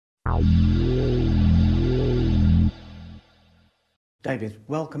David,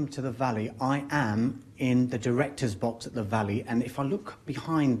 welcome to the Valley. I am in the director's box at the Valley, and if I look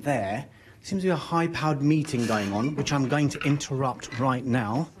behind there seems to be a high-powered meeting going on, which I'm going to interrupt right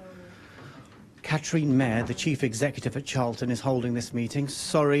now. Katrien Meire, the chief executive at Charlton, is holding this meeting.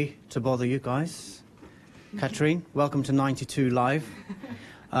 Sorry to bother you guys. Katrien, welcome to 92 Live.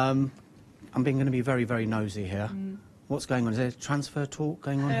 I'm going to be very, very nosy here. What's going on? Is there a transfer talk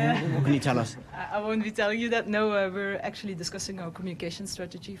going on here? What can you tell us? I won't be telling you that. No, we're actually discussing our communication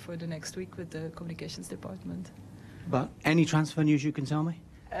strategy for the next week with the communications department. But any transfer news you can tell me?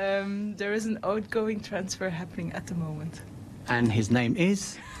 There is an outgoing transfer happening at the moment. And his name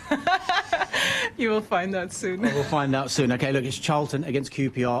is? You will find out soon. We'll find out soon. Okay, look, it's Charlton against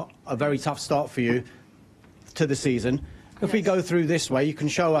QPR. A very tough start for you to the season. If we go through this way, you can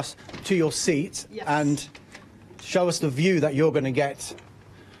show us to your seat and show us the view that you're going to get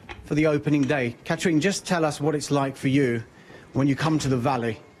for the opening day. Katrien, just tell us what it's like for you when you come to the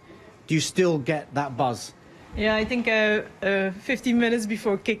Valley. Do you still get that buzz? Yeah, I think 15 minutes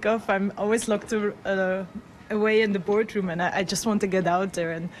before kickoff, I'm always locked away in the boardroom, and I just want to get out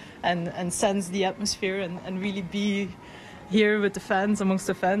there and sense the atmosphere and really be here with the fans, amongst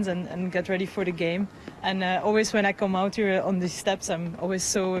the fans, and get ready for the game. And always when I come out here on these steps, I'm always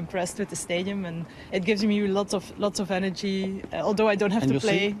so impressed with the stadium, and it gives me lots of energy. Although I don't have to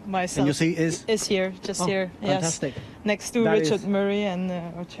play myself. And your seat is here, just here. Fantastic. Yes, next to Richard Murray and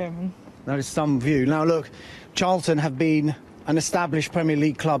our chairman. That is some view. Now look, Charlton have been an established Premier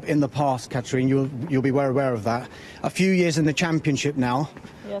League club in the past, Katrien. You'll be well aware of that. A few years in the Championship now.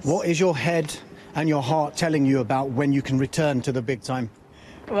 Yes. What is your head and your heart telling you about when you can return to the big time?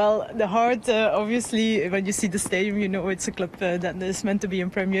 Well, the heart, obviously, when you see the stadium, you know it's a club that is meant to be in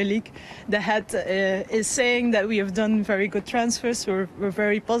Premier League. The head is saying that we have done very good transfers. We're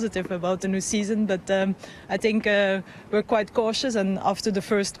very positive about the new season, but I think we're quite cautious. And after the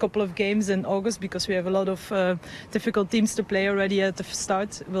first couple of games in August, because we have a lot of difficult teams to play already at the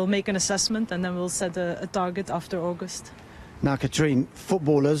start, we'll make an assessment and then we'll set a target after August. Now, Katrien,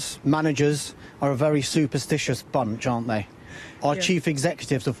 footballers, managers are a very superstitious bunch, aren't they? Are chief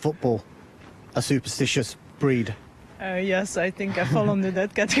executives of football a superstitious breed? Yes, I think I fall under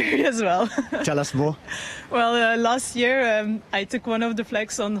that category as well. Tell us more. Well, last year I took one of the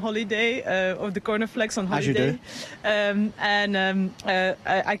flags on holiday, of the corner flags on holiday. As you do.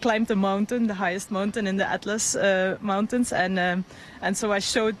 I climbed a mountain, the highest mountain in the Atlas Mountains, and so I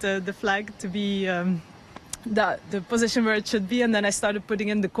showed the flag to be the position where it should be, and then I started putting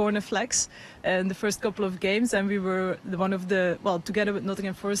in the corner flags in the first couple of games, and we were one of the, well, together with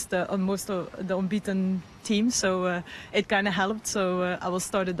Nottingham Forest, on most of the unbeaten teams, so it kind of helped. So I will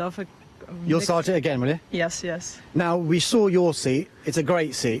start it off. You'll start it again, will you? Yes, yes. Now, we saw your seat. It's a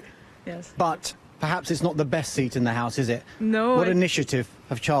great seat. Yes. But perhaps it's not the best seat in the house, is it? No. What initiative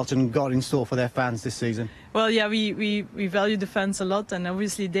have Charlton got in store for their fans this season? Well, yeah, we value the fans a lot, and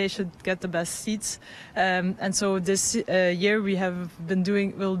obviously they should get the best seats. And so this year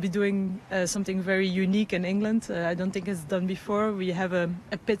we'll be doing something very unique in England. I don't think it's done before. We have a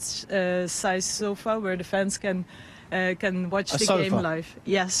pitch-size sofa where the fans can watch the game live.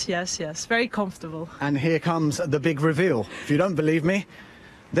 Yes, yes, yes. Very comfortable. And here comes the big reveal. If you don't believe me,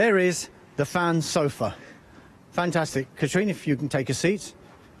 there is the fan sofa. Fantastic. Katrien, if you can take a seat.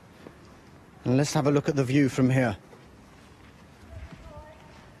 And let's have a look at the view from here.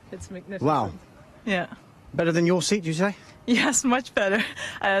 It's magnificent. Wow. Yeah. Better than your seat, you say? Yes, much better.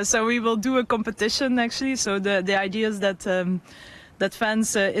 So we will do a competition, actually. So the idea is that that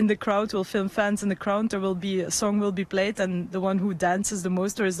fans in the crowd will film fans in the crowd. There will be a song will be played, and the one who dances the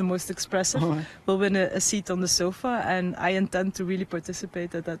most or is the most expressive will win a seat on the sofa. And I intend to really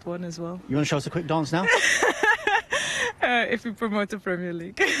participate at that one as well. You want to show us a quick dance now? If we promote the Premier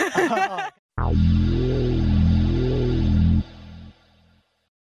League.